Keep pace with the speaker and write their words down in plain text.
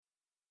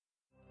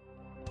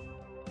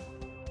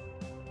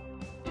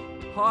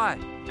Hi,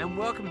 and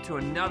welcome to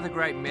another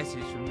great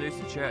message from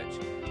Noosa Church.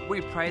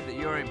 We pray that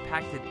you're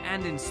impacted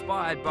and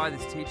inspired by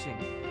this teaching.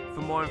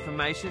 For more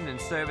information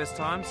and service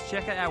times,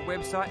 check out our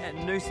website at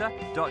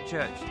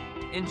noosa.church.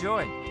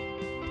 Enjoy.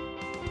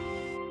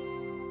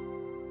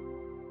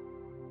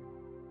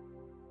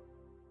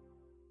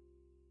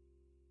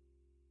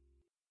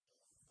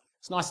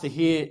 It's nice to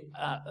hear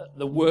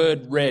the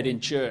word read in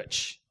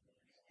church.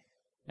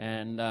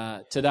 And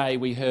today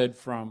we heard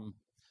from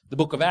the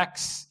book of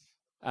Acts,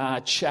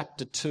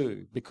 chapter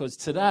 2, because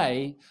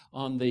today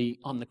on the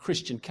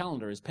Christian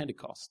calendar is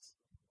Pentecost.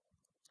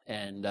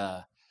 And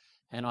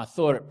I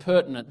thought it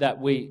pertinent that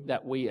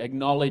we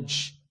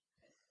acknowledge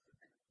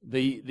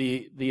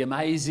the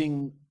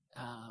amazing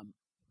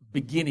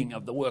beginning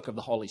of the work of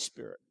the Holy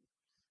Spirit.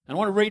 And I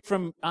want to read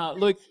from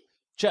Luke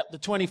chapter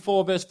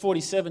 24, verse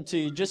 47 to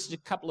you, just a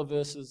couple of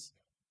verses.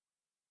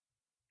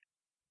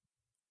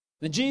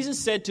 Then Jesus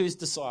said to his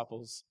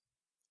disciples,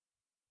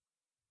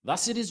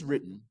 "Thus it is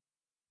written,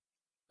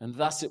 and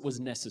thus it was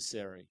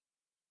necessary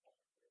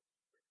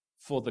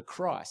for the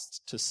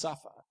Christ to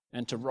suffer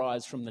and to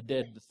rise from the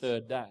dead the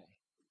third day,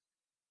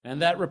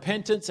 and that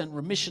repentance and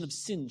remission of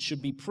sins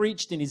should be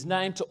preached in his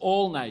name to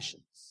all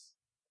nations,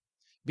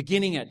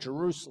 beginning at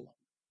Jerusalem.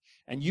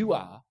 And you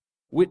are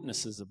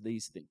witnesses of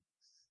these things.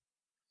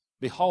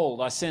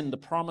 Behold, I send the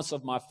promise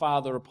of my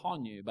Father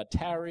upon you, but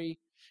tarry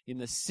in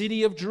the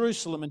city of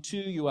Jerusalem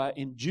until you are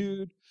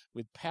endued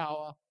with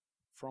power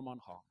from on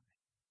high."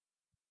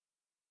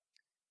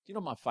 Do you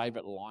know what my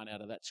favorite line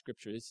out of that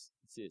scripture is?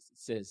 It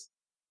says,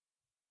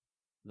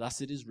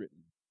 "Thus it is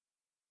written,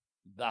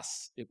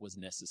 thus it was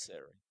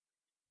necessary."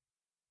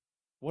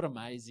 What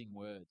amazing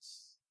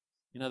words.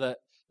 You know,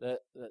 the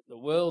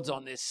world's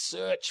on this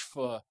search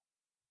for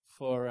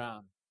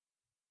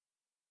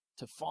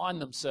to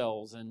find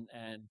themselves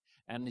and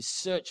this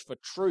search for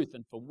truth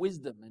and for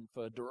wisdom and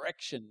for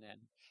direction,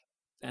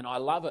 and I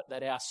love it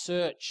that our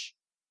search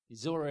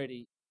is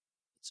already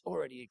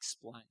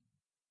explained.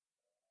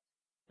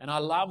 And I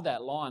love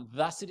that line,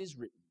 "Thus it is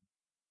written,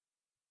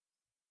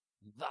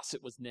 thus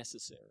it was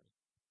necessary."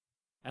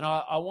 And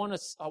I want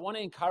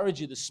to encourage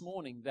you this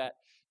morning that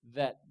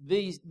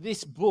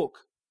this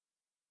book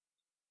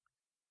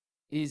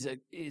is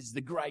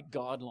the great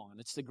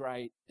guideline. It's the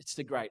great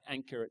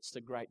anchor. It's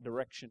the great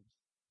direction,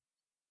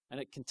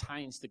 and it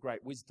contains the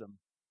great wisdom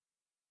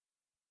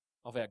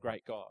of our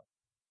great God.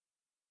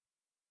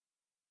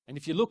 And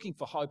if you're looking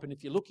for hope and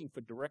if you're looking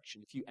for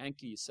direction, if you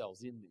anchor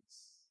yourselves in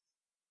this,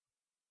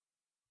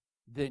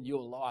 then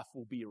your life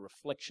will be a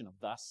reflection of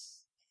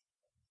thus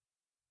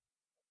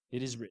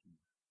it is written,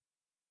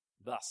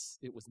 thus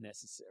it was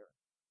necessary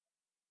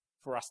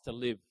for us to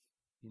live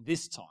in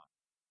this time,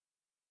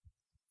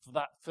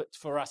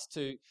 for us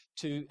to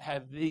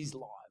have these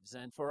lives,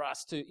 and for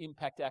us to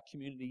impact our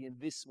community in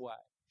this way,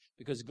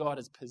 because God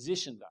has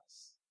positioned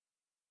us.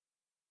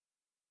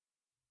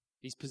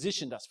 He's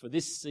positioned us for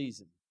this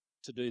season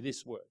to do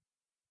this work.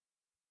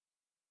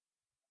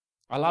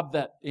 I love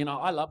that.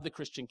 I love the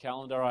Christian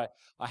calendar. I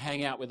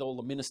hang out with all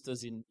the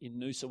ministers in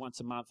Noosa once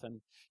a month,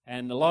 and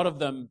a lot of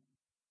them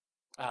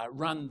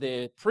run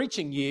their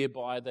preaching year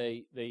by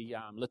the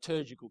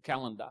liturgical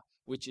calendar,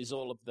 which is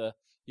all of the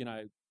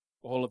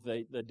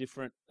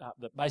different,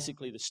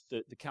 basically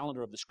the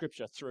calendar of the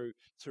Scripture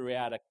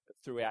throughout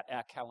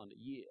our calendar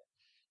year.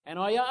 And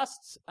I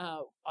asked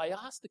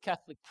the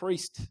Catholic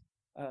priest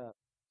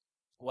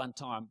one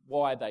time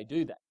why they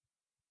do that,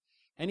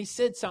 and he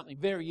said something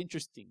very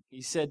interesting.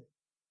 He said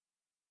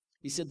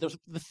the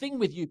thing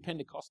with you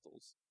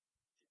Pentecostals,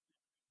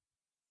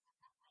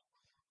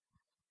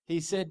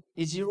 he said,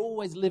 is you're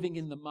always living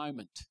in the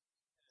moment,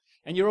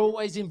 and you're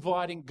always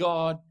inviting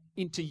God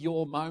into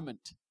your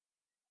moment.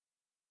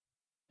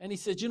 And he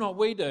said, you know what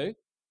we do?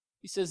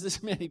 He says,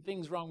 there's many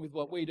things wrong with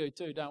what we do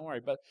too, don't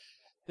worry. But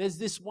there's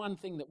this one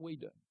thing that we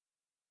do,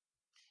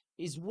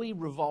 is we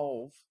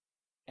revolve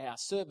our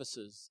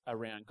services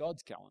around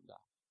God's calendar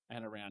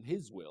and around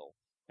His will.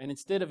 And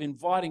instead of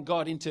inviting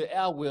God into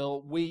our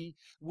will, we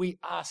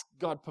ask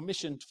God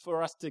permission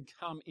for us to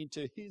come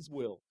into His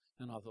will.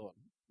 And I thought,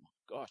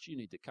 gosh, you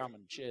need to come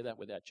and share that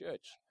with our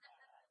church.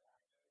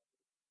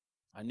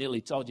 I nearly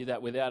told you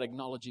that without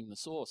acknowledging the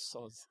source.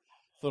 I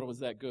thought it was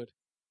that good.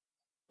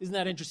 Isn't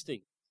that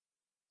interesting?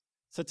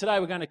 So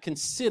today we're going to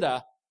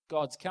consider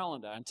God's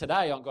calendar. And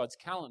today on God's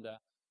calendar,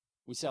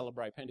 we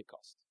celebrate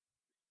Pentecost.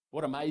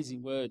 What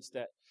amazing words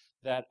that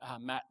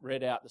Matt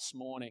read out this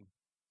morning.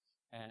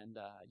 And,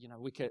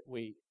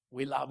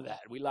 we love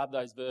that. We love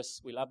those verses.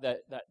 We love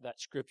that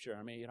scripture.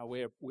 I mean,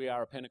 we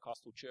are a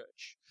Pentecostal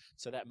church.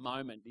 So that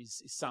moment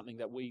is something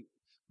that we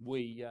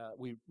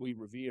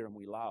revere and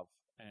we love.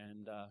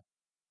 And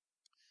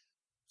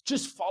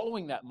just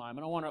following that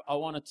moment, I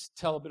want to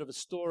tell a bit of a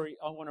story.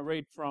 I want to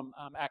read from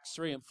Acts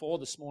 3 and 4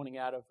 this morning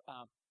out of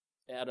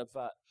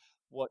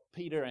what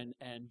Peter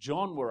and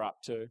John were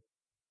up to.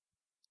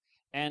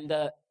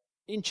 And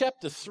in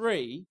chapter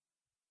 3,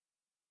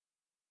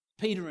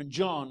 Peter and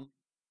John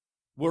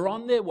were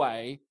on their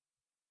way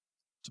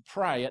to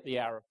pray at the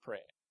hour of prayer.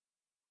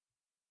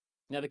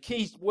 Now, the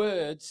key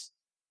words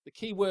The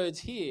key words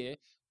here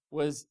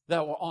was they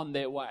were on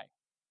their way.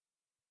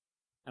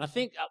 And I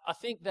think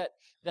that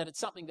it's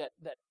something that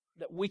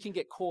we can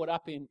get caught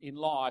up in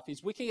life,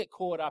 is we can get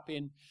caught up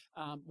in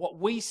what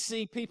we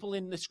see people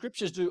in the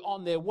scriptures do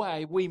on their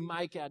way. We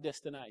make our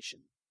destination.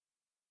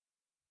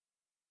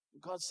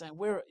 God's saying,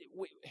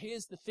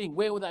 here's the thing.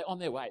 Where were they on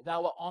their way? They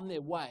were on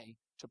their way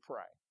to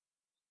pray.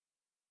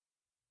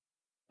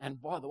 And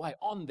by the way,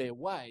 on their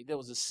way, there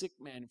was a sick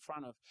man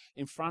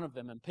in front of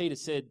them. And Peter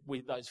said,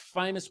 with those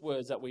famous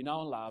words that we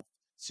know and love,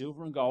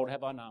 silver and gold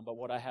have I none, but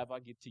what I have I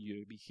give to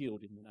you. Be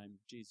healed in the name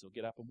of Jesus, or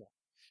get up and walk.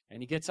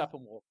 And he gets up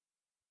and walks.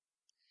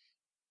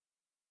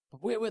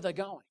 But where were they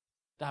going?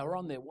 They were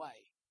on their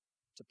way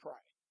to pray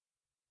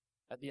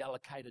at the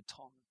allocated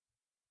time.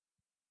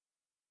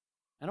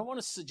 And I want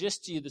to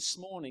suggest to you this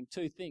morning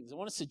two things. I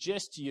want to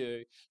suggest to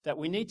you that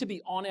we need to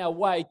be on our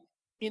way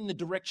in the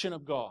direction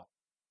of God.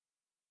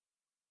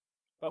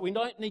 But we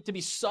don't need to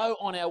be so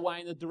on our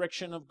way in the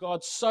direction of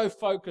God, so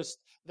focused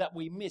that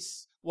we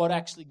miss what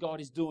actually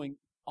God is doing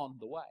on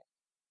the way.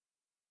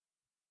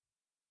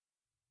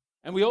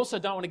 And we also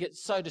don't want to get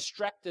so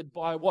distracted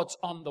by what's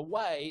on the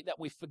way that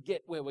we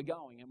forget where we're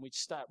going and we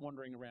start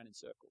wandering around in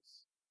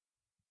circles.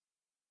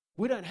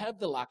 We don't have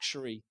the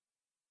luxury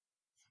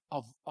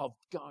of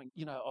going,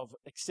 of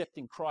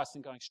accepting Christ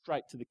and going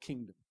straight to the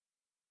kingdom.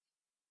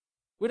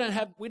 We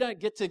don't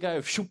get to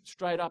go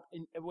straight up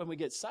when we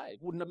get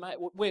saved.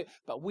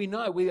 But we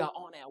know we are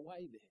on our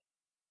way there.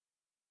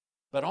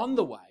 But on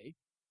the way,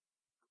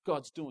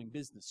 God's doing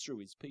business through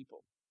his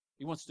people.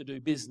 He wants to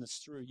do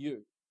business through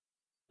you.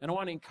 And I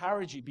want to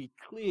encourage you, be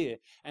clear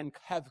and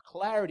have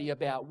clarity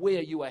about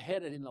where you are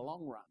headed in the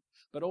long run.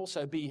 But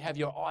also have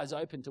your eyes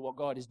open to what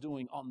God is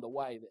doing on the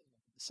way there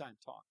at the same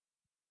time.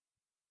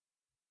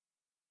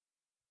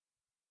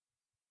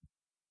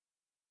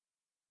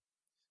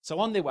 So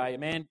on their way,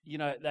 man,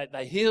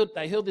 they healed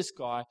this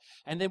guy,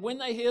 and then when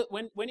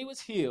he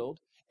was healed,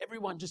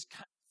 everyone just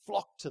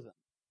flocked to them.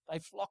 They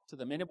flocked to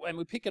them, and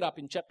we pick it up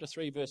in chapter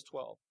 3, verse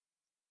 12.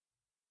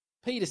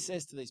 Peter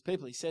says to these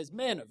people, he says,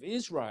 "Men of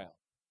Israel."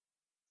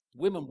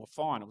 Women were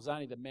fine; it was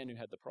only the men who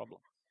had the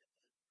problem.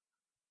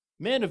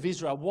 "Men of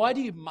Israel, why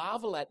do you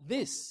marvel at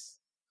this,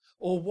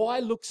 or why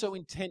look so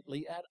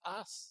intently at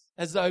us,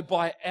 as though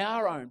by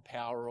our own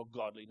power or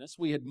godliness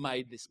we had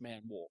made this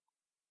man walk?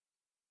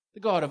 The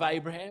God of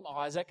Abraham,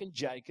 Isaac, and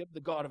Jacob, the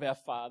God of our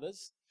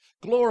fathers,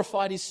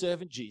 glorified his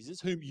servant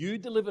Jesus, whom you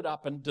delivered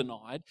up and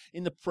denied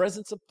in the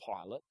presence of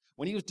Pilate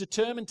when he was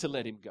determined to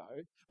let him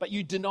go. But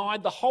you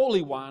denied the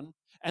Holy One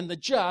and the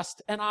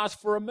just and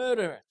asked for a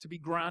murderer to be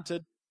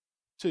granted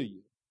to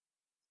you,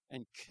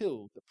 and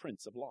killed the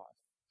Prince of Life,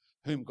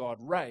 whom God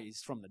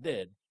raised from the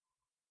dead,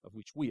 of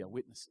which we are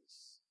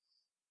witnesses.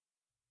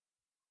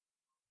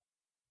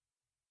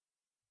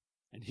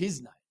 And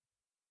his name,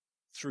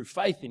 through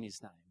faith in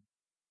his name,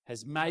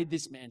 has made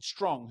this man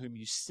strong, whom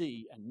you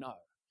see and know.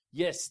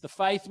 Yes, the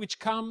faith which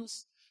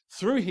comes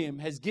through him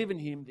has given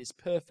him this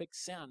perfect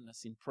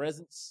soundness in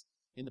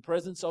the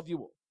presence of you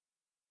all.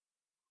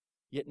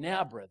 Yet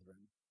now, brethren,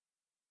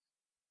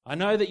 I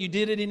know that you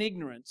did it in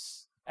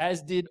ignorance,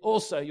 as did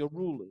also your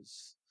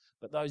rulers.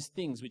 But those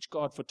things which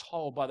God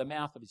foretold by the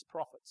mouth of his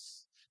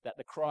prophets, that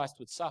the Christ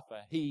would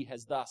suffer, he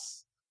has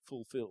thus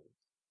fulfilled."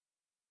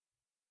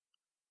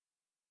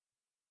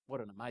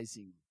 What an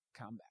amazing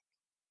comeback.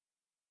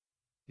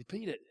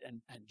 Peter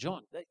and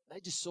John, they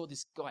just saw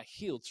this guy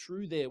healed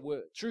through their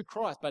word, through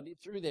Christ, but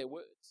through their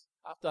words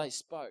after they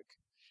spoke.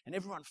 And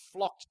everyone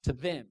flocked to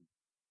them.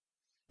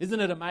 Isn't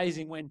it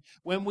amazing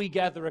when we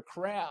gather a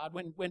crowd,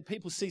 when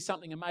people see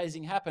something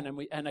amazing happen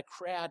and a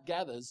crowd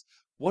gathers,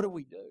 what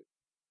do?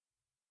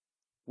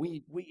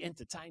 We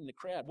entertain the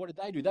crowd. What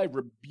do? They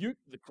rebuke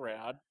the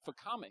crowd for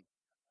coming.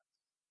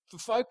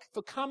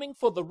 For coming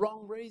for the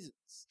wrong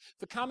reasons.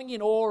 For coming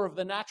in awe of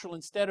the natural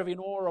instead of in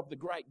awe of the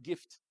great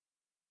gift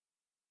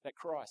that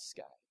Christ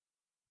gave.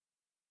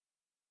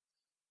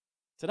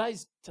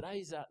 Today's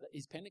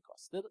is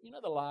Pentecost.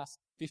 The last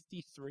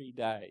 53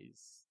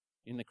 days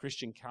in the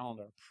Christian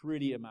calendar are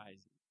pretty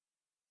amazing.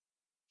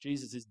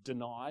 Jesus is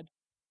denied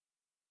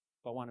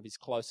by one of his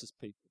closest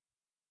people.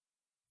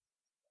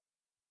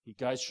 He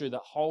goes through the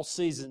whole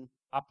season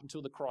up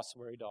until the cross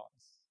where he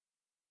dies.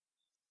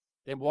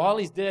 Then while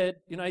he's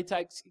dead, he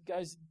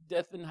goes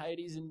death and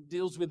Hades and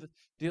deals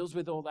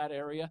with all that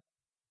area,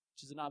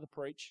 which is another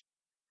preach.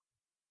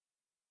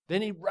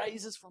 Then he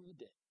raises from the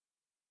dead.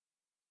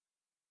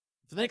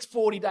 For the next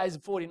 40 days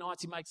and 40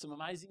 nights, he makes some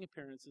amazing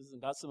appearances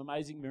and does some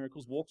amazing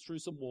miracles, walks through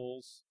some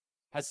walls,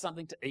 has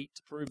something to eat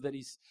to prove that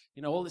he's,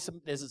 all this.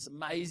 There's this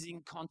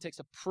amazing context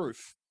of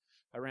proof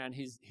around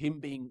him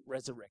being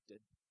resurrected.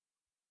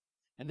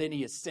 And then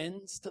he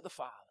ascends to the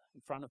Father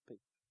in front of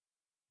people.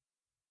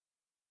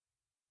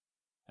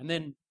 And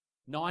then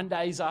 9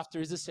 days after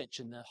his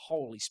ascension, the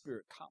Holy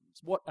Spirit comes.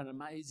 What an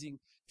amazing...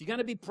 If you're going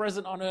to be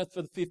present on earth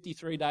for the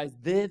 53 days,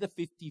 they're the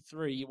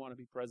 53 you want to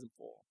be present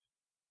for.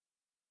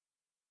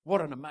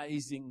 What an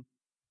amazing,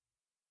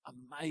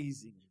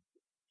 amazing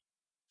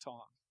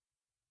time.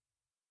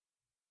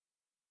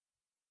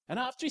 And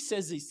after he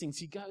says these things,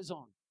 he goes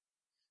on.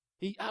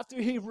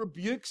 After he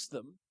rebukes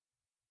them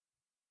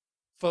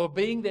for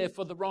being there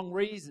for the wrong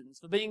reasons,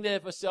 for being there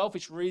for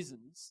selfish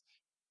reasons,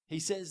 he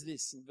says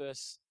this in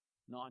verse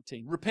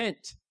 19,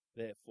 "Repent,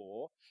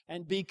 therefore,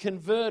 and be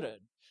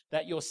converted,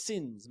 that your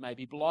sins may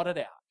be blotted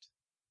out,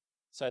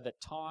 so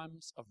that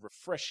times of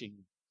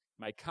refreshing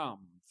may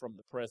come from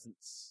the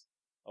presence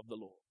of the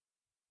Lord."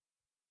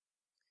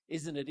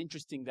 Isn't it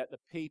interesting that the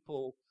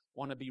people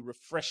want to be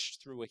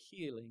refreshed through a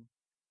healing,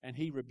 and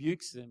he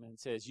rebukes them and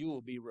says, "You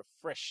will be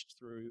refreshed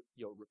through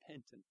your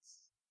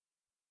repentance."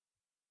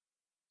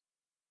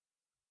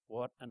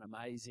 What an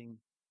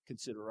amazing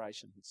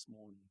consideration this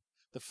morning.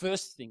 The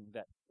first thing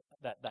that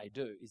they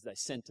do is they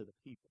center the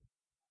people.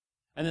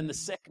 And then the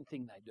second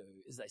thing they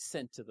do is they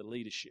center the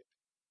leadership.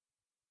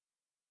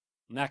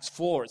 In Acts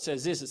 4, it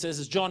says this. It says,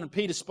 "As John and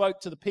Peter spoke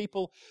to the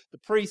people, the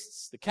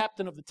priests, the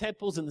captain of the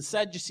temples, and the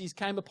Sadducees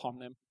came upon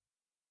them,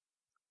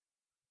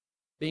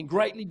 being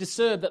greatly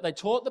disturbed that they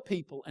taught the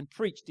people and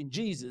preached in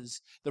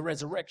Jesus the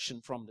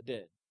resurrection from the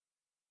dead.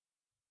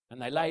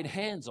 And they laid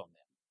hands on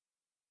them,"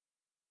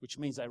 which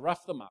means they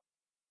roughed them up,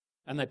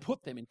 "and they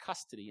put them in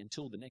custody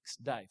until the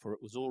next day, for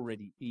it was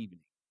already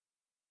evening.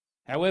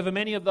 However,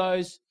 many of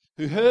those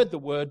who heard the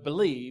word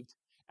believed,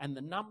 and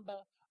the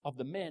number of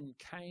the men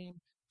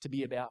came to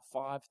be about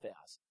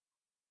 5,000.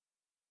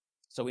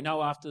 So we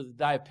know after the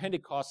day of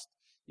Pentecost,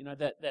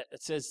 that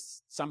it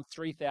says some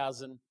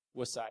 3,000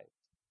 were saved.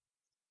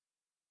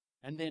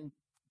 And then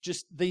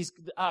just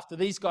after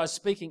these guys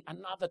speaking,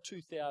 another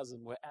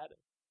 2,000 were added.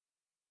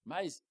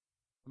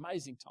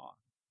 Amazing time.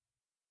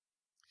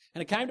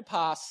 And it came to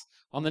pass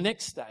on the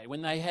next day,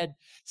 when they had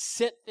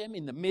set them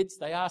in the midst,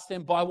 they asked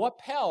them, "By what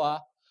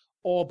power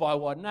or by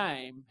what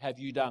name have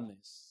you done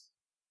this?"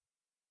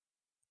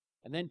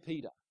 And then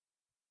Peter,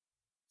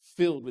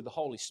 filled with the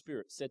Holy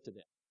Spirit, said to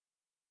them.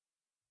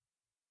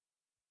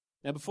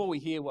 Now, before we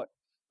hear what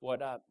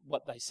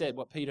they said,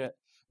 what Peter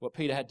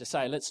had to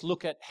say, let's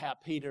look at how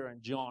Peter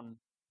and John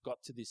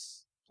got to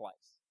this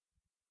place.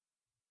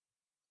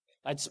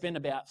 They'd spent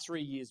about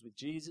 3 years with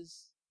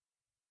Jesus,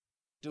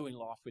 doing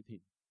life with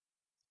him.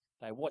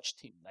 They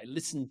watched him. They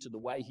listened to the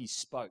way he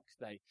spoke.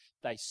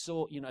 They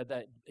saw,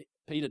 that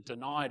Peter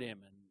denied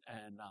him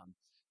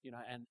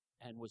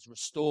and was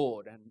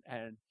restored,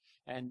 and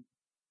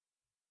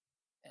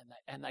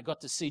they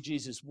got to see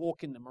Jesus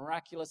walk in the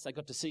miraculous. They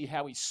got to see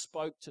how he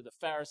spoke to the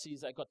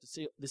Pharisees. They got to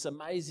see this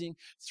amazing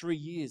 3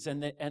 years,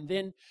 and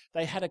then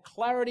they had a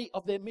clarity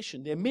of their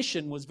mission. Their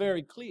mission was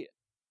very clear.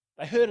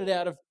 They heard it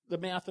out of the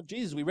mouth of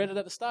Jesus. We read it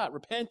at the start.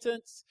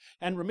 Repentance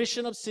and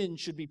remission of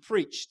sins should be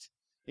preached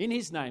in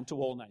his name to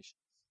all nations.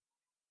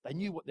 They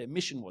knew what their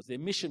mission was. Their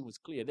mission was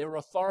clear. Their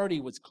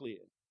authority was clear.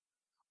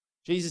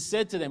 Jesus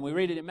said to them, we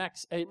read it in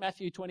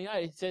Matthew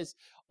 28, it says,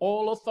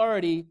 "All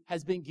authority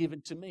has been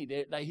given to me."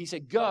 He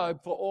said, "Go,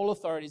 for all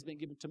authority has been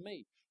given to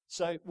me."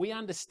 So we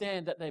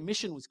understand that their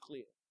mission was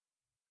clear.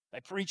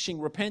 They're preaching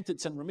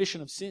repentance and remission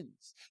of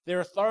sins.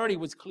 Their authority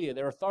was clear.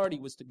 Their authority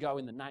was to go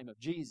in the name of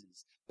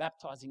Jesus,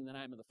 baptizing in the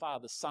name of the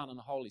Father, the Son, and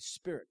the Holy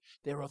Spirit.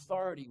 Their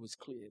authority was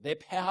clear. Their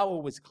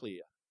power was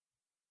clear.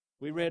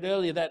 We read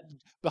earlier that,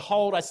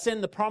 "Behold, I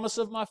send the promise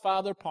of my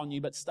Father upon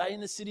you, but stay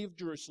in the city of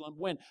Jerusalem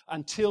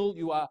until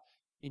you are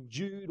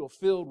endued or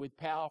filled with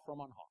power from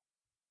on high."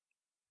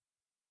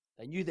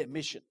 They knew their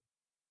mission.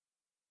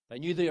 They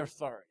knew their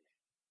authority.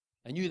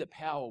 They knew that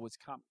power was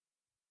coming.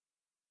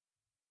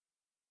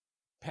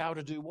 Power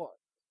to do what?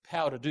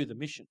 Power to do the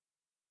mission.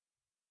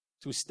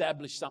 To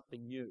establish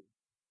something new.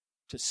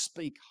 To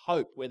speak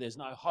hope where there's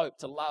no hope.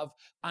 To love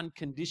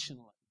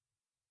unconditionally.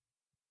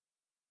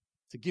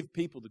 To give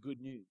people the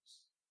good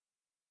news.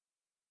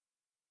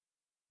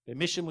 Their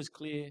mission was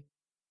clear.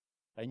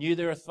 They knew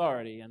their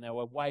authority, and they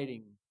were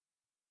waiting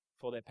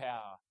for their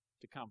power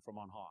to come from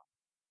on high.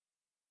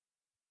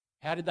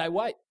 How did they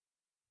wait?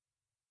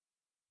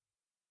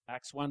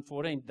 Acts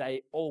 1:14,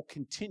 they all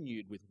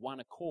continued with one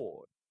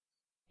accord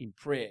in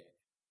prayer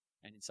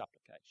and in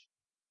supplication.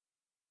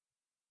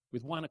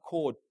 With one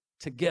accord,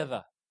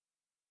 together,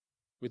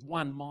 with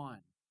one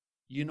mind,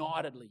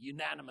 unitedly,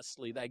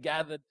 unanimously, they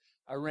gathered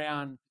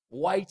around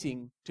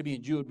waiting to be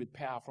endued with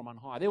power from on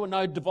high. There were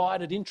no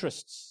divided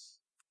interests.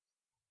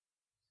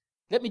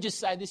 Let me just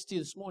say this to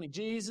you this morning.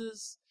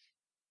 Jesus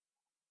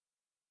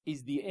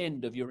is the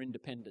end of your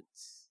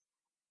independence.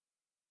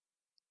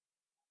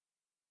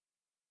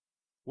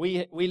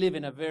 We live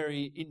in a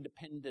very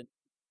independent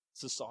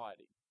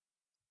society.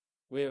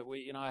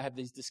 I have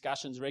these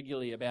discussions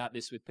regularly about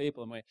this with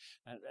people, and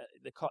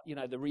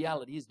the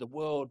reality is the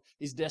world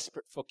is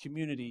desperate for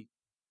community,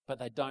 but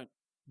they don't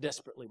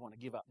desperately want to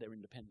give up their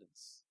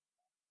independence.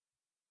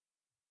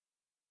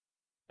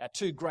 Our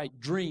two great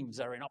dreams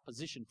are in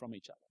opposition from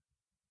each other.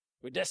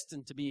 We're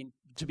destined to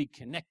be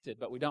connected,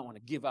 but we don't want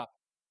to give up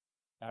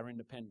our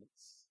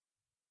independence.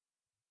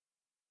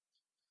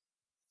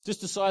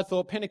 Just a side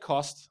thought,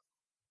 Pentecost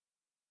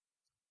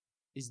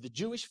is the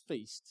Jewish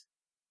feast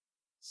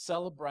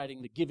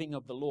celebrating the giving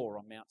of the law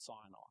on Mount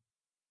Sinai.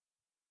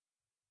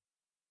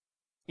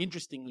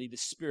 Interestingly, the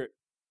Spirit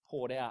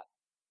poured out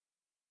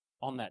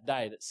on that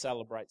day that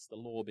celebrates the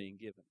law being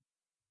given.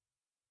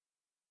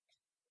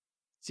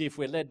 See, if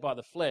we're led by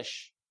the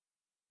flesh,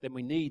 then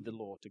we need the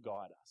law to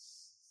guide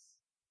us.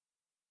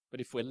 But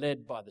if we're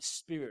led by the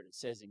Spirit, it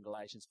says in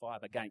Galatians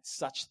 5, against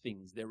such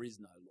things there is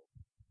no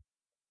law.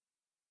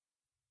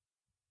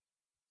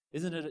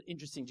 Isn't it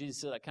interesting? Jesus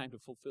said, I came to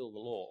fulfill the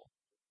law.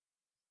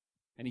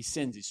 And he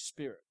sends his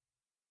Spirit.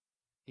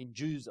 He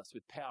endues us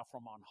with power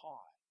from on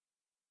high.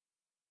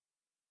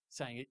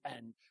 Saying,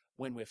 and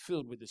when we're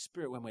filled with the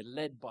Spirit, when we're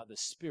led by the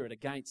Spirit,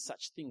 against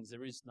such things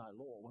there is no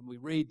law. When we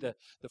read the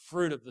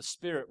fruit of the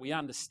Spirit, we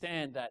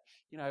understand that,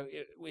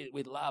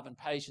 with love and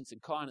patience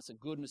and kindness and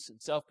goodness and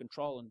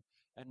self-control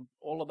and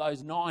all of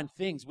those 9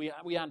 things,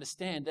 we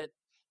understand that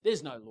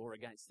there's no law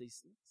against these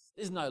things.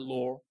 There's no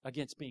law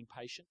against being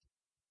patient.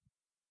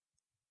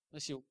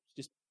 Unless you're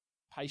just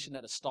patient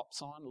at a stop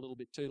sign a little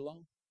bit too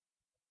long.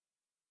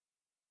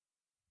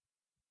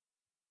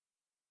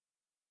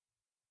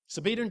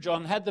 So Peter and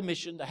John had the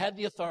mission, they had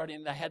the authority,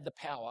 and they had the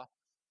power,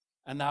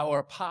 and they were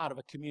a part of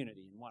a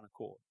community in one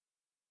accord.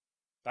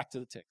 Back to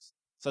the text.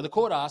 So the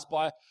court asked,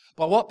 by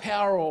what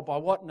power or by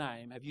what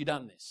name have you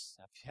done this?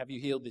 Have you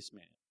healed this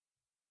man?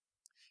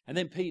 And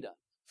then Peter,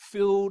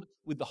 filled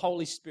with the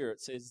Holy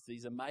Spirit, says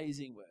these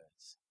amazing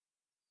words.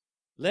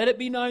 Let it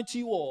be known to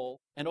you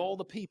all and all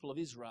the people of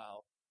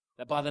Israel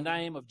that by the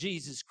name of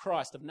Jesus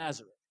Christ of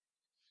Nazareth,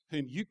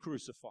 whom you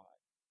crucified,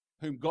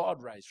 whom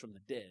God raised from the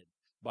dead,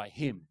 by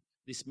him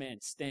this man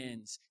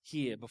stands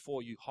here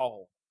before you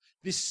whole.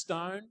 This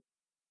stone,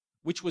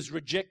 which was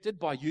rejected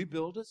by you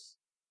builders,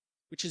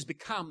 which has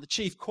become the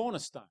chief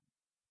cornerstone.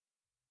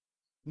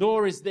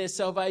 Nor is there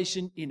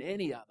salvation in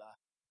any other,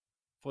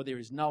 for there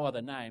is no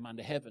other name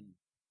under heaven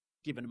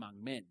given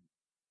among men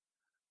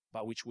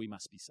by which we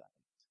must be saved.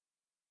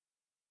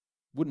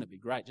 Wouldn't it be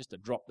great just to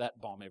drop that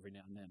bomb every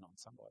now and then on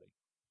somebody?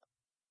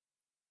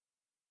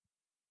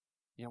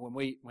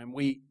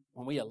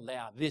 When we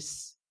allow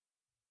this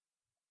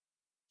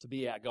to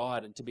be our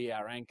guide and to be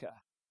our anchor,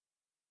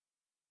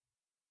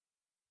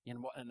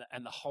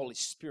 and the Holy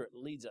Spirit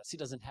leads us. He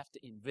doesn't have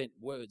to invent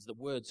words. The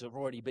words have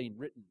already been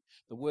written.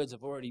 The words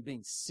have already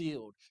been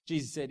sealed.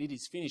 Jesus said, it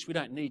is finished. We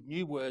don't need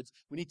new words.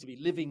 We need to be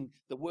living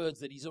the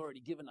words that he's already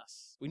given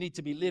us. We need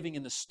to be living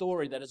in the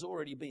story that has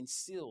already been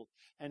sealed.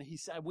 And he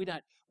said, we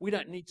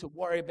don't need to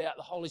worry about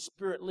the Holy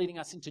Spirit leading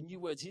us into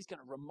new words. He's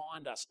going to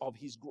remind us of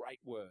his great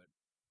word,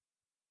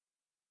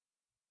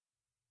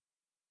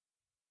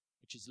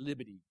 which is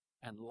liberty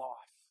and life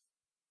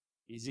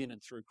is in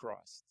and through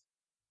Christ.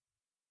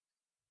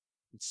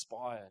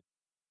 Inspired.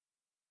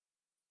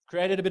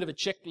 Created a bit of a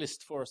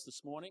checklist for us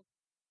this morning.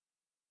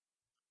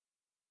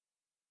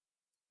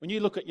 When you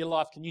look at your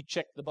life, can you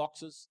check the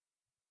boxes?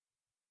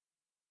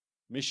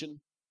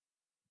 Mission,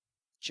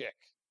 check.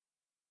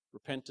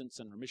 Repentance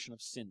and remission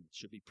of sins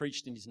should be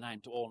preached in his name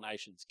to all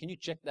nations. Can you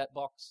check that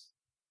box?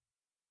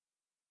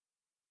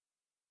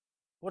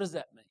 What does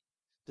that mean?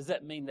 Does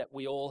that mean that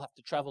we all have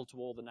to travel to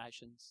all the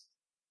nations?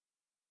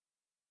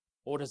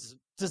 Or does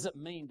it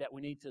mean that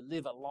we need to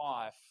live a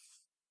life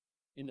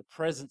in the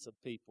presence of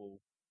people?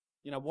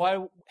 The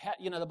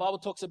Bible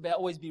talks about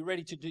always be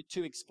ready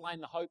to explain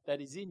the hope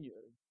that is in you.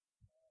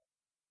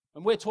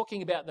 When we're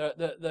talking about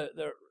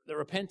the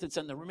repentance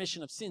and the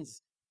remission of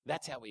sins,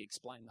 that's how we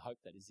explain the hope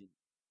that is in you.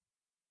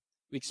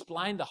 We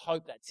explain the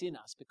hope that's in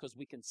us because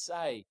we can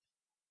say,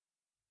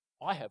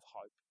 I have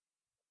hope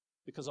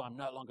because I'm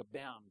no longer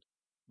bound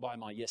by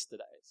my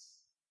yesterdays.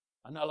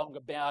 I'm no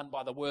longer bound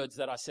by the words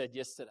that I said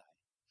yesterday.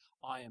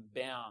 I am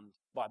bound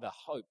by the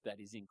hope that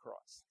is in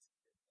Christ.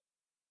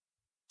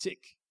 Tick.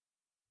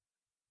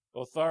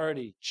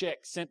 Authority, check,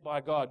 sent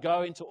by God.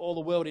 Go into all the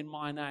world in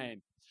my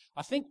name.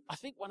 I think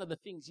one of the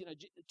things,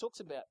 it talks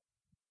about,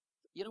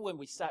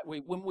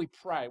 when we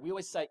pray, we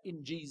always say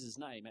in Jesus'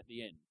 name at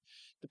the end.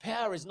 The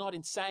power is not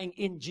in saying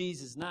in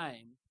Jesus'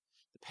 name.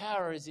 The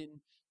power is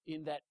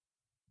in that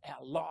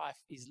our life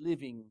is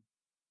living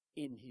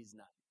in his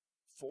name,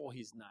 for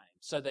his name,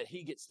 so that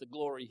he gets the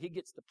glory, he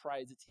gets the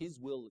praise. It's his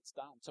will that's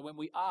done. So when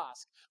we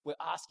ask, we're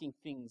asking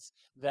things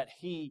that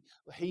he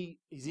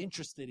is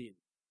interested in.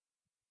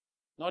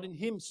 Not in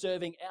him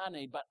serving our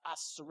need, but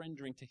us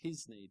surrendering to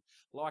his need.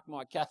 Like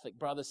my Catholic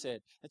brother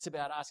said, it's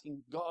about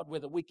asking God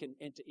whether we can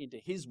enter into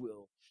his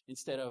will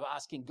instead of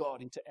asking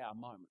God into our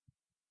moment.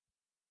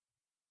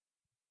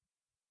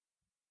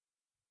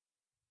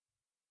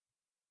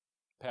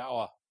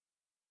 Power.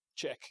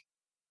 Check.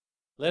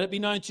 Let it be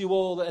known to you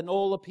all and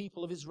all the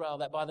people of Israel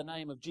that by the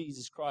name of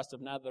Jesus Christ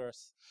of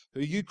Nazareth, who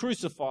you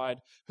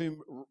crucified,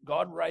 whom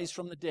God raised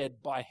from the dead,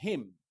 by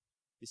him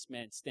this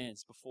man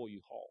stands before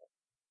you whole.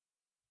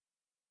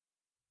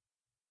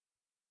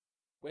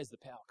 Where's the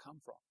power come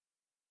from?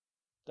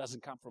 It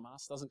doesn't come from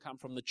us. It doesn't come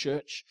from the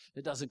church.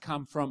 It doesn't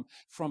come from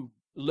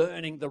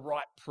learning the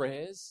right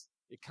prayers.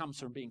 It comes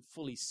from being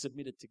fully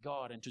submitted to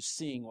God and to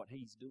seeing what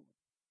he's doing.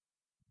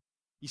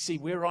 You see,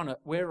 we're on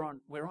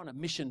a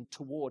mission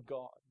toward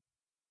God.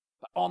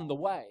 But on the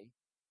way,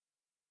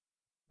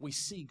 we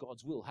see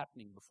God's will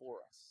happening before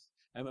us.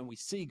 And when we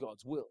see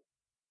God's will,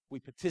 we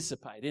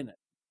participate in it.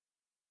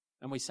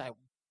 And we say,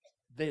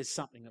 there's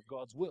something of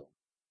God's will.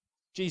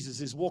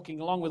 Jesus is walking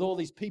along with all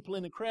these people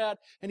in the crowd,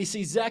 and he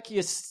sees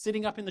Zacchaeus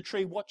sitting up in the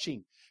tree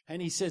watching,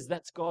 and he says,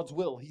 that's God's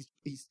will.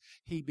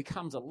 He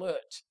becomes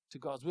alert to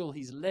God's will.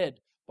 He's led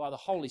by the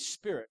Holy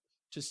Spirit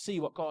to see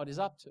what God is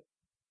up to.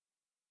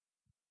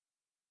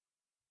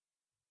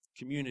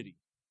 Community,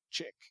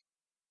 check.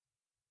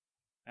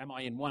 Am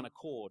I in one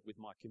accord with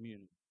my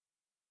community?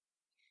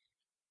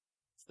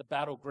 It's the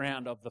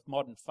battleground of the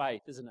modern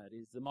faith, isn't it?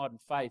 The modern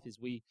faith is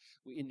we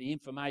in the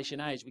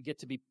information age, we get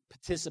to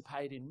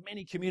participate in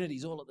many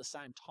communities all at the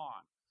same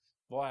time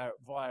via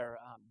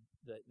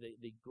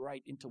the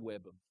great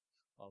interweb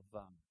of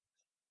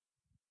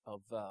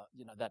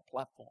that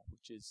platform,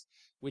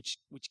 which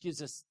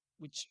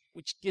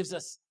gives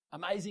us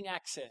amazing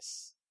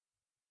access,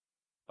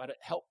 but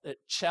it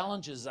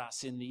challenges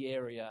us in the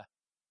area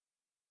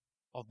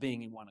of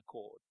being in one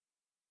accord.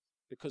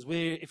 Because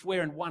if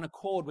we're in one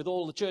accord with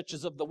all the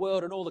churches of the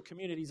world and all the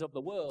communities of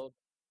the world,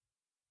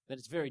 then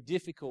it's very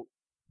difficult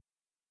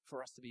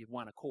for us to be in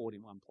one accord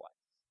in one place.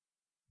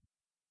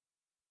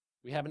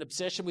 We have an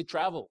obsession with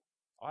travel.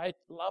 I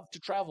love to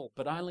travel,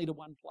 but only to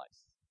one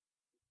place.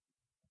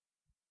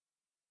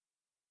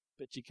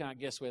 But you can't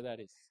guess where that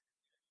is.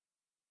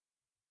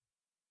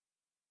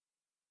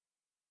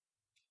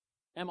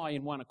 Am I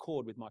in one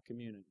accord with my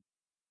community?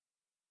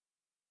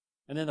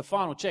 And then the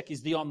final check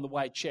is the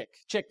on-the-way check.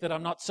 Check that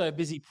I'm not so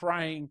busy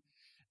praying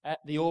at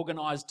the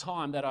organised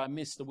time that I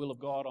miss the will of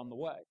God on the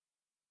way.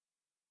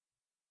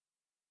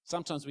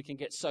 Sometimes we can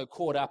get so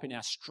caught up in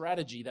our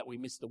strategy that we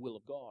miss the will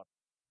of God.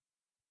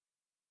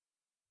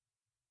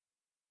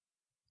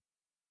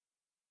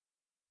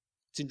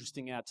 It's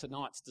interesting,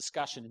 tonight's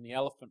discussion in the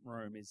elephant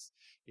room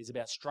is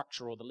about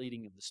structure or the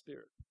leading of the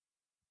Spirit.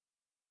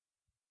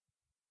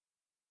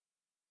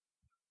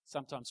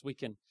 Sometimes we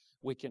can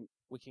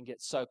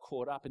get so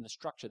caught up in the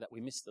structure that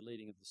we miss the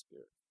leading of the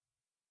Spirit.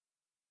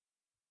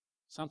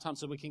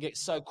 Sometimes we can get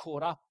so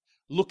caught up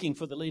looking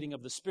for the leading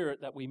of the Spirit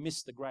that we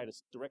miss the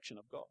greatest direction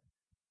of God.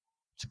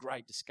 It's a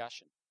great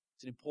discussion.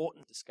 It's an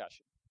important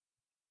discussion.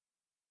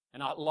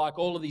 And like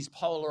all of these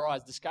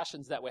polarized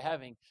discussions that we're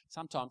having,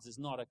 sometimes there's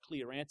not a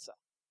clear answer.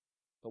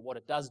 But what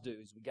it does do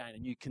is we gain a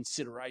new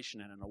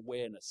consideration and an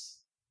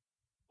awareness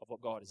of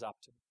what God is up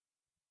to.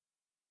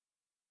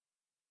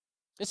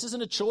 This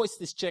isn't a choice,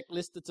 this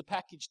checklist. It's a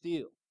package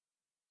deal.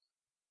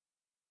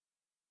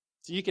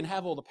 So you can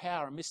have all the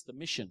power and miss the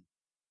mission.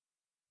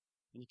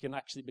 And you can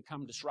actually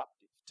become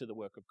disruptive to the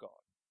work of God.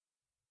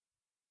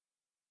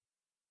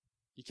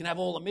 You can have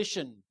all the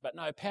mission, but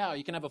no power.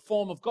 You can have a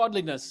form of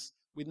godliness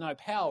with no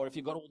power if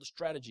you've got all the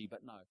strategy,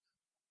 but no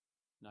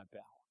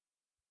power.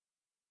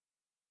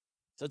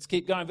 So let's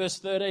keep going. Verse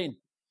 13.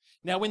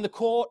 Now when the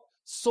court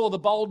saw the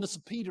boldness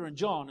of Peter and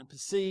John and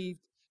perceived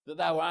that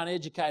they were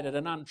uneducated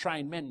and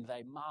untrained men,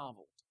 they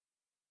marveled.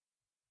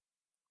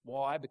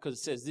 Why? Because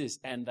it says this,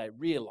 and they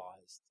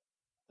realized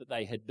that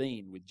they had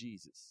been with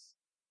Jesus.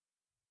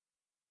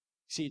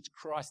 See, it's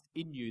Christ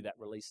in you that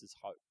releases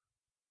hope.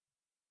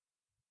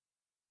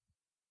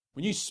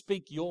 When you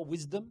speak your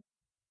wisdom,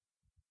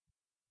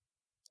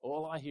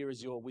 all I hear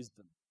is your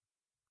wisdom.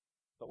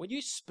 But when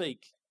you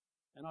speak,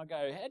 and I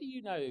go, how do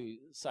you know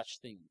such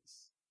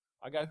things?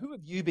 I go, who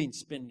have you been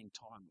spending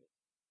time with?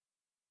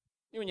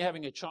 You know, when you're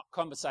having a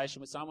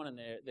conversation with someone and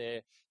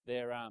they're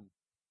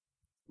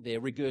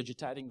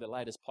regurgitating the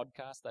latest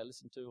podcast they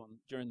listen to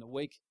during the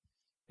week,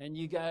 and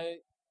you go,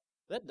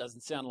 that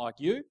doesn't sound like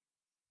you.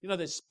 You know,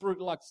 they're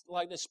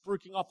they're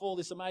spruiking off all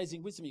this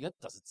amazing wisdom. You go,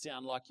 that doesn't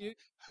sound like you.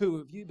 Who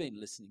have you been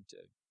listening to?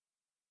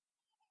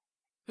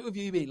 Who have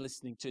you been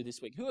listening to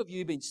this week? Who have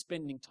you been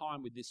spending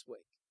time with this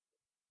week?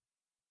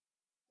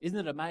 Isn't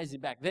it amazing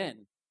back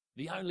then?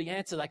 The only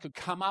answer they could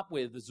come up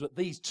with is that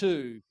these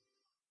two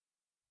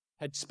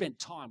had spent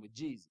time with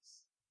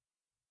Jesus.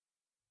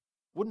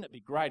 Wouldn't it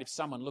be great if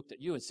someone looked at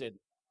you and said,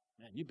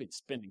 man, you've been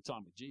spending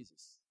time with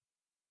Jesus?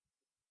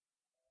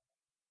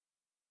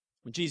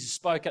 When Jesus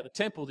spoke at the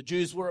temple, the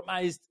Jews were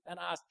amazed and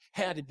asked,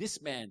 how did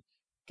this man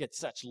get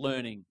such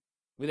learning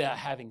without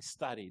having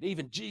studied?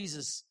 Even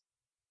Jesus,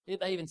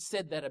 they even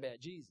said that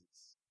about Jesus.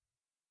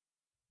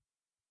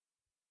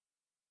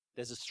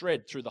 There's a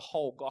thread through the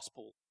whole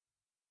gospel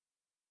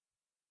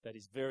that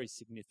is very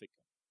significant.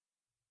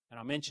 And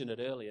I mentioned it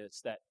earlier,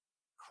 it's that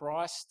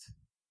Christ,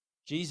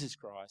 Jesus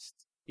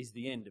Christ, is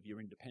the end of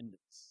your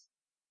independence.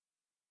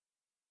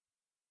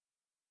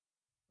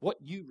 What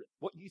you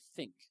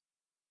think,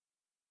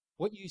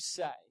 what you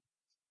say,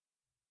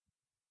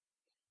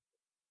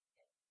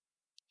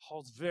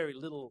 holds very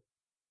little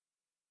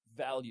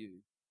value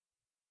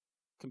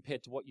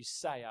compared to what you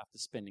say after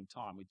spending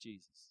time with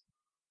Jesus.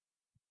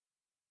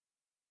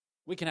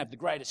 We can have the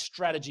greatest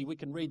strategy, we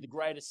can read the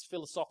greatest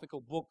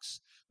philosophical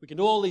books, we can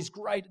do all these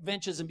great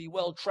adventures and be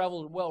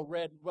well-traveled and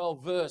well-read,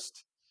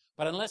 well-versed.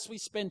 But unless we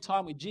spend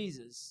time with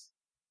Jesus,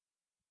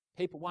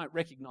 people won't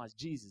recognize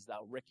Jesus,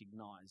 they'll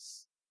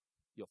recognize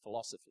your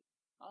philosophy.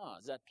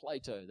 Is that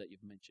Plato that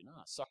you've mentioned?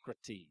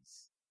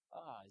 Socrates.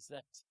 Is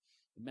that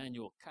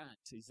Immanuel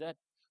Kant? Is that,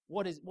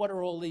 what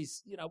are all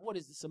these, what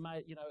is this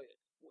amazing,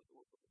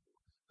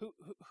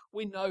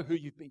 we know who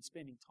you've been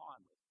spending time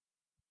with.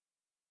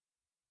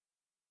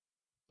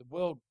 The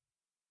world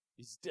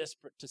is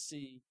desperate to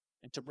see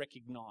and to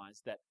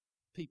recognize that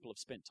people have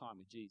spent time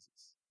with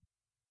Jesus.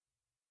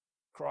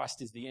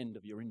 Christ is the end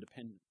of your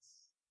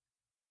independence.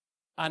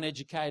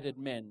 Uneducated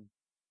men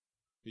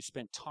who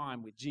spent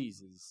time with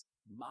Jesus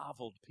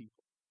marveled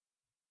people.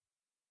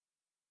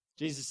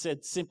 Jesus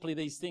said simply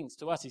these things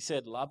to us. He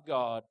said, love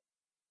God,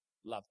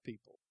 love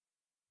people.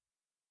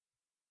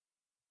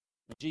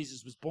 When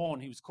Jesus was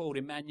born, he was called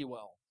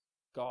Emmanuel,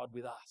 God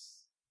with us.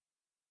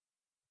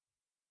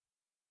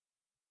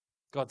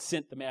 God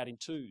sent them out in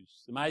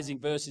twos. The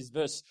amazing verse is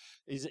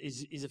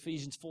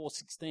Ephesians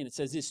 4:16. It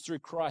says this, through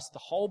Christ the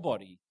whole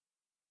body,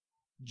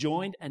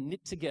 joined and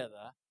knit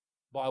together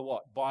by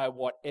what? By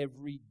what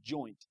every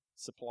joint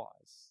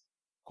supplies.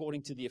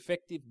 According to the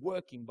effective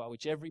working by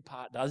which every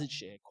part does its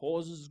share,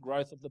 causes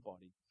growth of the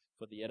body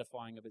for the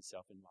edifying of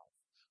itself in love.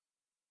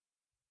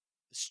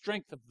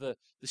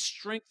 The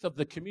strength of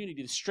the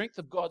community, the strength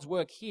of God's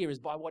work here is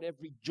by what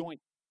every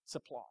joint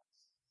supplies.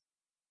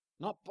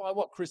 Not by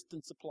what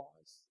Kristen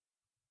supplies.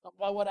 Not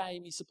by what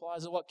Amy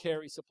supplies or what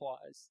Kerry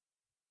supplies.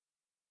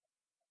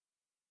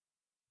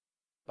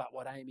 But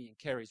what Amy and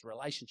Kerry's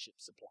relationship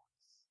supplies.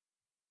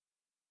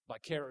 By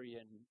Kerry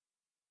and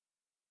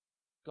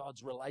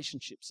God's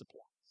relationship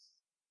supplies.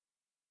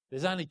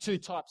 There's only two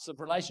types of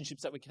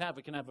relationships that we can have.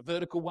 We can have a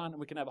vertical one and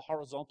we can have a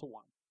horizontal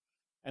one.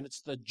 And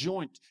it's the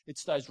joint.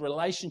 It's those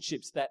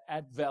relationships that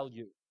add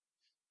value.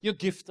 Your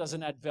gift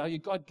doesn't add value.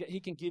 God,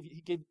 He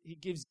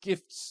gives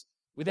gifts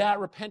without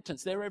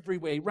repentance. They're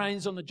everywhere. He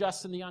rains on the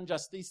just and the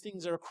unjust. These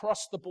things are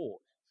across the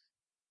board.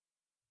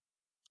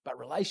 But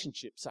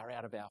relationships are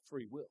out of our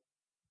free will.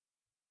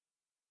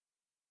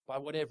 By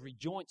what every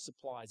joint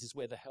supplies is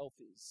where the health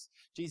is.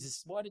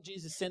 Why did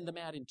Jesus send them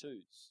out in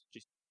twos?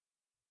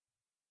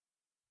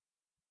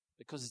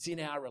 Because it's in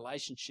our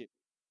relationship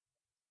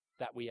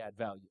that we add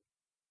value.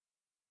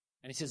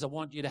 And he says, I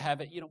want you to have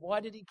it.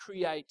 Why did he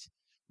create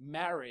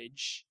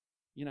marriage,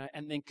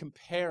 and then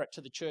compare it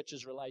to the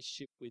church's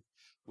relationship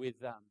with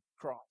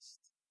Christ?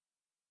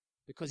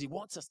 Because he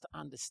wants us to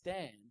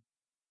understand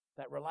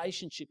that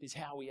relationship is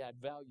how we add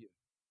value.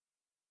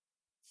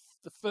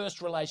 The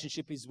first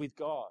relationship is with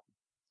God.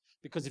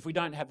 Because if we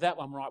don't have that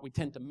one right, we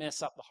tend to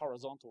mess up the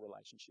horizontal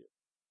relationship.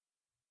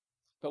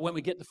 But when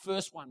we get the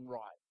first one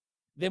right,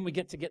 then we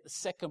get the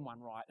second one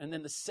right. And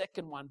then the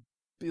second one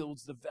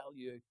builds the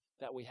value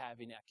that we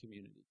have in our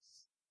communities.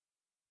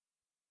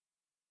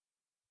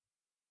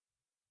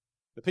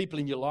 The people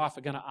in your life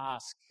are going to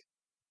ask,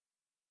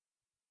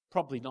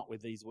 probably not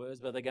with these words,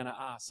 but they're going to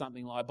ask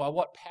something like, by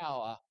what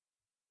power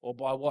or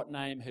by what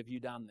name have you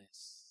done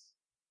this?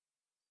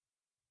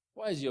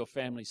 Why is your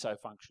family so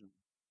functional?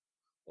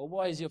 Or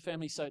why is your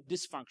family so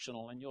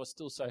dysfunctional and you're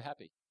still so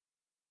happy?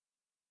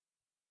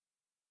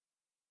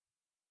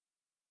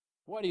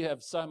 Why do you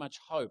have so much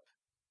hope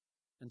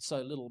and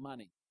so little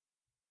money?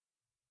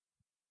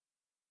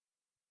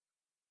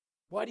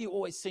 Why do you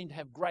always seem to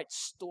have great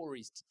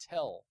stories to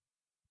tell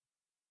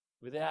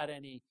without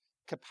any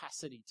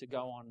capacity to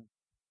go on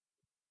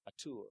a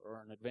tour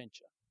or an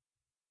adventure?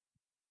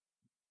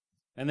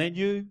 And then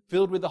you,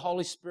 filled with the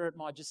Holy Spirit,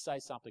 might just say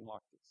something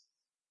like this.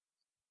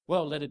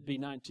 Well, let it be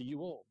known to you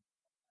all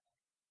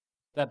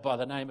that by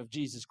the name of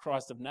Jesus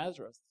Christ of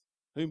Nazareth,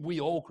 whom we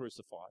all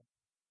crucified,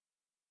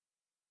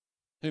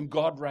 whom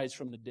God raised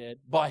from the dead,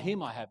 by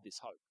him I have this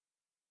hope.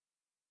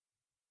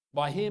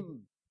 By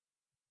him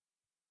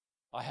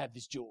I have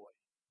this joy.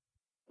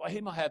 By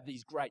him I have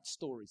these great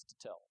stories to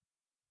tell.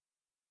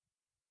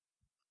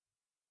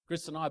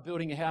 Chris and I are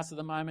building a house at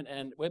the moment,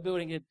 and we're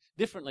building it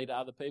differently to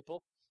other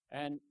people.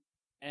 And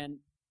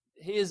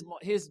here's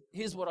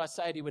what I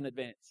say to you in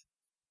advance.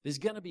 There's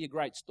going to be a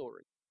great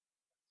story.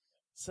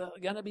 So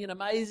going to be an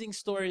amazing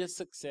story of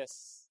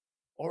success,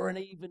 or an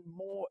even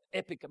more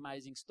epic,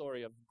 amazing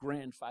story of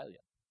grand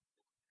failure.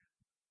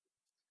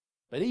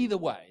 But either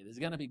way, there's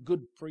going to be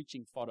good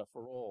preaching fodder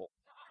for all.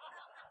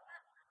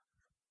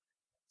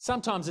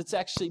 Sometimes it's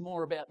actually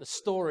more about the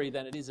story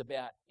than it is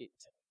about it,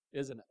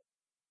 isn't it?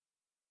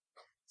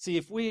 See,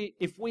 if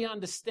we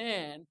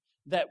understand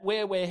that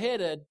where we're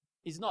headed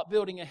is not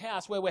building a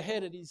house, where we're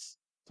headed is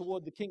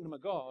toward the kingdom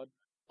of God,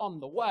 on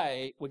the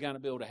way, we're going to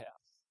build a house.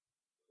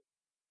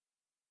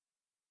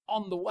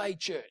 On the way,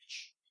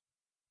 church,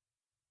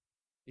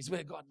 is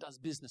where God does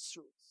business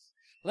through us.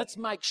 Let's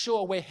make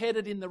sure we're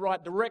headed in the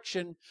right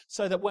direction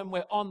so that when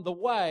we're on the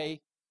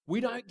way,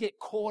 we don't get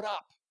caught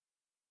up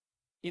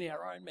in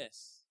our own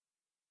mess.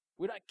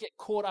 We don't get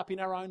caught up in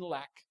our own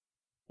lack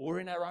or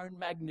in our own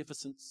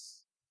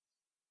magnificence.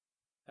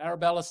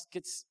 Arabella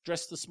gets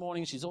dressed this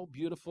morning. She's all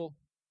beautiful.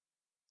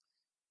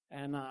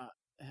 And I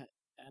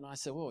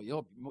said, well,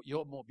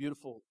 you're more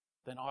beautiful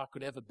than I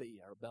could ever be,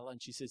 Arabella.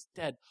 And she says,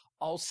 Dad,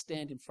 I'll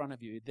stand in front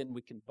of you, then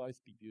we can both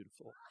be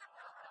beautiful.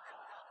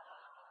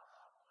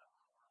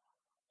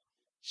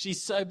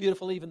 She's so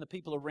beautiful, even the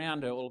people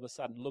around her all of a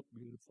sudden look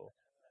beautiful.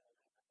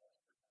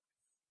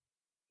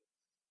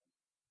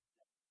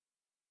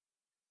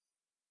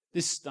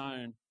 This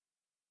stone,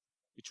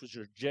 which was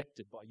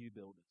rejected by you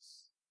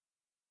builders,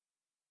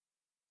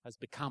 has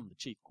become the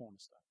chief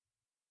cornerstone.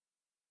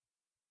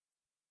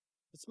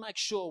 Let's make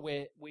sure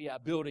we are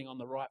building on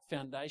the right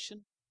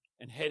foundation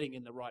and heading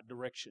in the right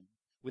direction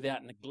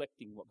without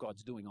neglecting what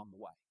God's doing on the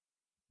way.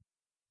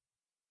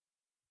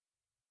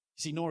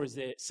 See, nor is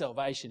there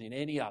salvation in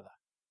any other.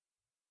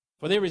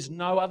 For there is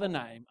no other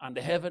name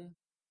under heaven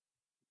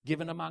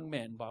given among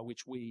men by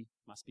which we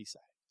must be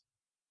saved.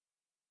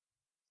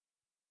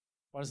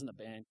 Why doesn't the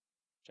band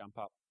jump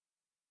up?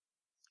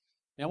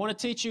 Now I want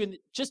to teach you,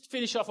 just to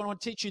finish off, I want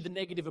to teach you the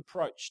negative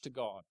approach to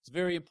God. It's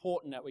very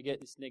important that we get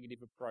this negative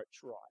approach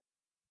right.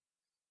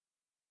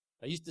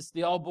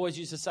 The old boys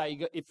used to say,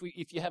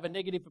 if you have a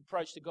negative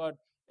approach to God,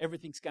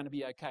 everything's going to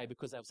be okay,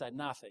 because they'll say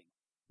nothing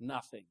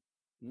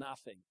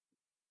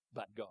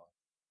but God.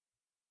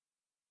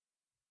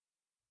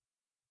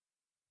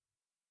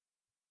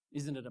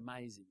 Isn't it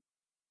amazing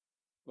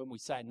when we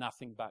say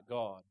nothing but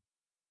God,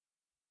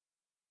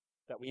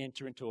 that we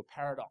enter into a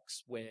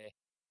paradox where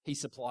He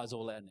supplies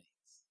all our needs?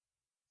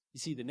 You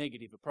see, the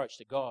negative approach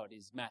to God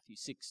is Matthew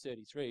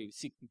 6:33,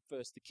 seek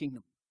first the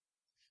kingdom.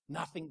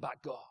 Nothing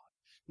but God.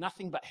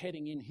 Nothing but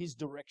heading in His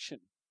direction.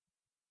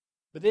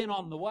 But then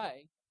on the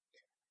way,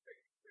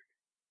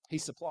 He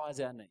supplies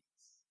our needs.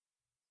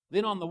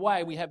 Then on the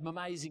way, we have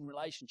amazing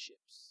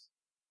relationships.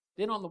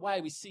 Then on the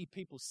way, we see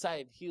people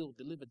saved, healed,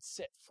 delivered,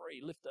 set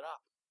free, lifted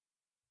up.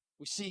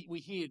 We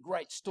hear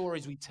great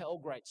stories, we tell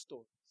great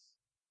stories.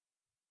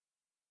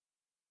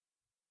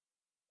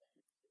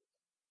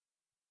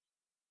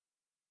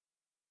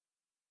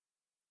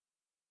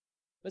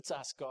 Let's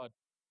ask God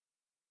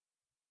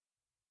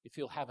if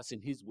He'll have us in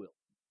His will,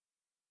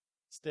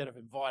 instead of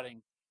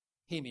inviting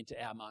Him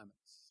into our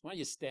moments. Why don't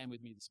you stand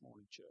with me this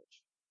morning, church?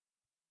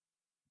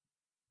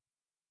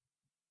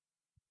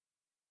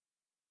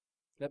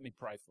 Let me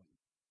pray for you.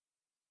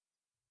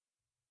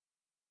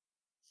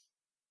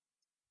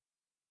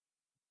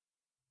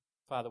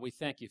 Father, we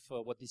thank you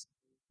for what this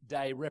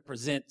day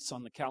represents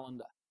on the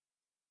calendar.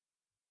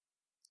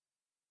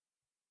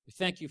 We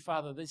thank you,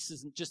 Father, this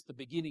isn't just the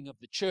beginning of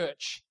the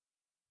church.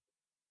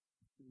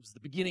 It was the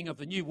beginning of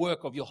the new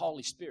work of your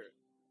Holy Spirit.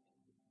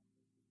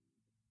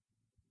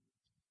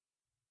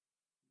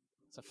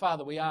 So,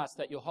 Father, we ask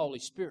that your Holy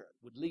Spirit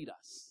would lead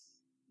us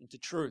into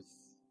truth.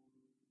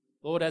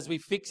 Lord, as we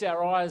fix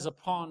our eyes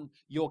upon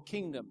your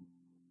kingdom,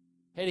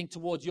 heading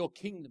towards your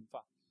kingdom,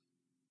 Father,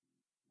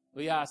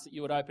 we ask that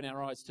you would open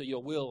our eyes to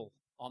your will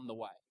on the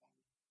way,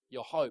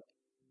 your hope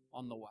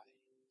on the way,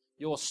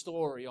 your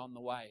story on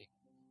the way,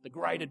 the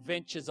great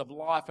adventures of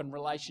life and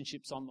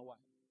relationships on the way.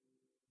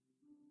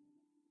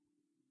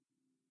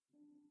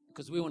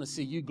 Because we want to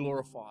see you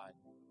glorified.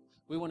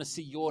 We want to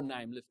see your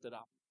name lifted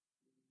up.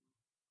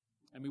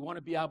 And we want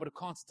to be able to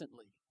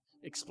constantly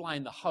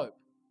explain the hope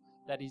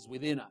that is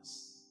within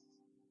us,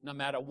 no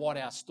matter what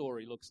our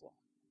story looks like.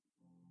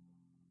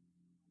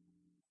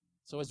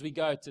 So as we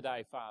go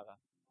today, Father,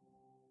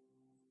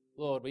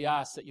 Lord, we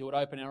ask that you would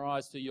open our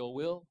eyes to your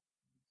will,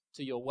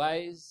 to your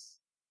ways,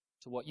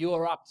 to what you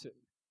are up to,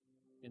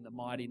 in the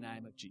mighty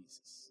name of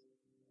Jesus.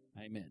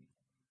 Amen.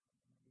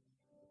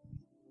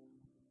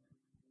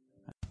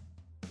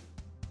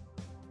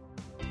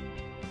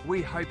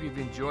 We hope you've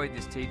enjoyed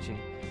this teaching,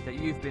 that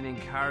you've been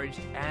encouraged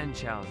and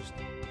challenged.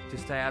 To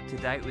stay up to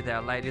date with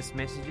our latest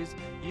messages,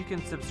 you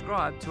can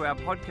subscribe to our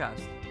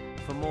podcast.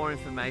 For more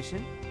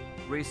information,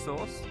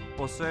 resource,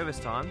 or service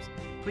times,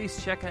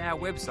 please check out our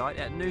website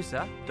at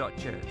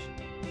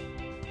noosa.church.